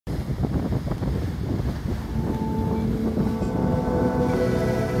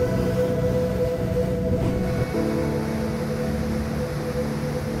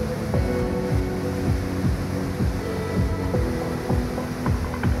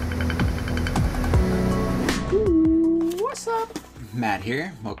Matt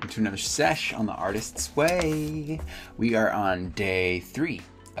here. Welcome to another sesh on the Artist's Way. We are on day 3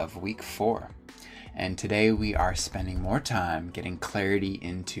 of week 4. And today we are spending more time getting clarity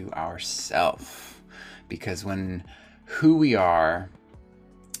into ourself. Because when who we are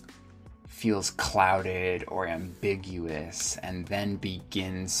feels clouded or ambiguous and then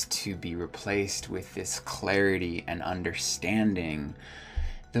begins to be replaced with this clarity and understanding,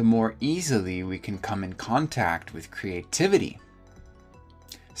 the more easily we can come in contact with creativity.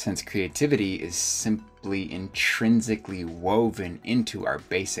 Since creativity is simply intrinsically woven into our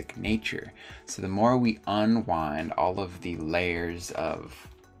basic nature. So the more we unwind all of the layers of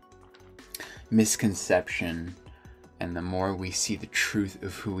misconception and the more we see the truth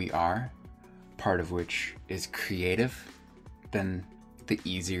of who we are, part of which is creative, then the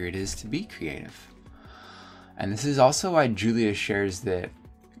easier it is to be creative. And this is also why Julia shares that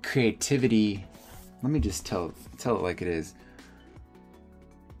creativity, let me just tell it like it is.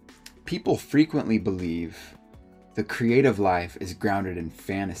 People frequently believe the creative life is grounded in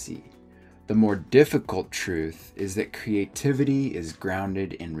fantasy. The more difficult truth is that creativity is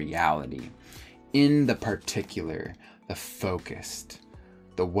grounded in reality, in the particular, the focused,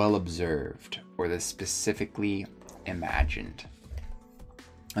 the well-observed, or the specifically imagined.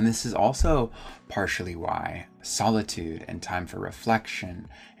 And this is also partially why solitude and time for reflection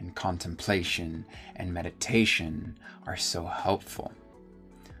and contemplation and meditation are so helpful.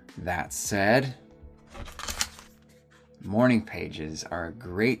 That said, morning pages are a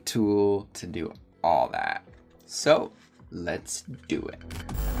great tool to do all that. So let's do it.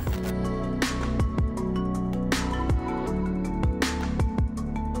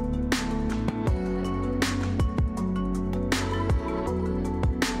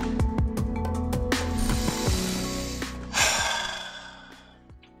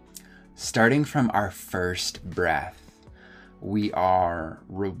 Starting from our first breath, we are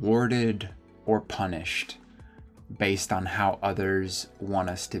rewarded or punished based on how others want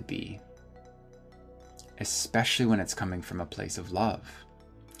us to be, especially when it's coming from a place of love.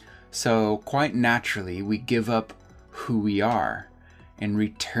 So quite naturally, we give up who we are in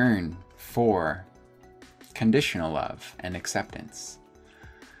return for conditional love and acceptance.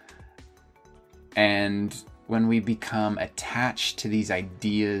 And when we become attached to these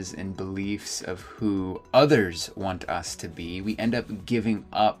ideas and beliefs of who others want us to be, we end up giving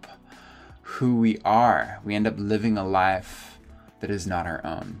up who we are. We end up living a life that is not our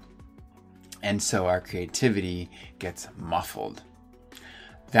own. And so our creativity gets muffled.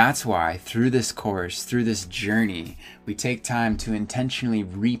 That's why through this course, through this journey, we take time to intentionally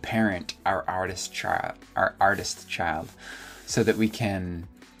reparent our artist child, so that we can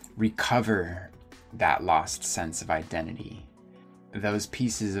recover that lost sense of identity, those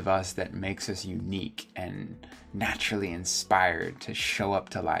pieces of us that makes us unique and naturally inspired to show up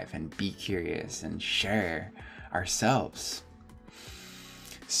to life and be curious and share ourselves.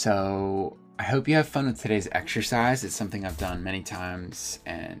 So I hope you have fun with today's exercise. It's something I've done many times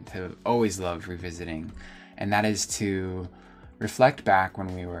and have always loved revisiting, and that is to reflect back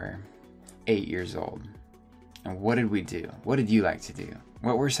when we were 8 years old. And what did we do? What did you like to do?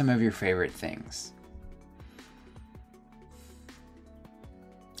 What were some of your favorite things?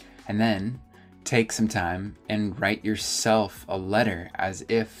 And then take some time and write yourself a letter as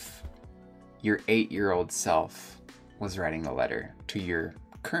if your 8-year-old self was writing a letter to your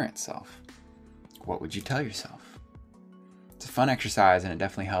current self. What would you tell yourself? It's a fun exercise, and it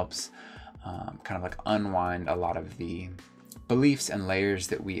definitely helps kind of like unwind a lot of the beliefs and layers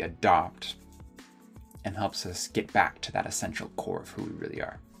that we adopt, and helps us get back to that essential core of who we really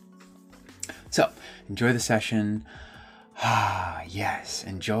are. So enjoy the session. Yes,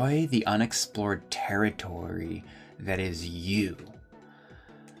 enjoy the unexplored territory that is you.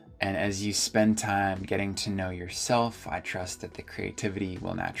 And as you spend time getting to know yourself, I trust that the creativity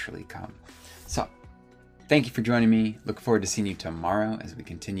will naturally come. So, thank you for joining me. Look forward to seeing you tomorrow as we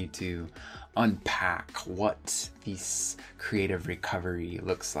continue to unpack what this creative recovery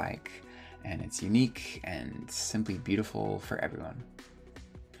looks like. And it's unique and simply beautiful for everyone.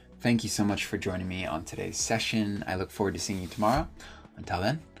 Thank you so much for joining me on today's session. I look forward to seeing you tomorrow. Until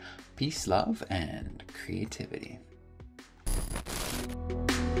then, peace, love, and creativity.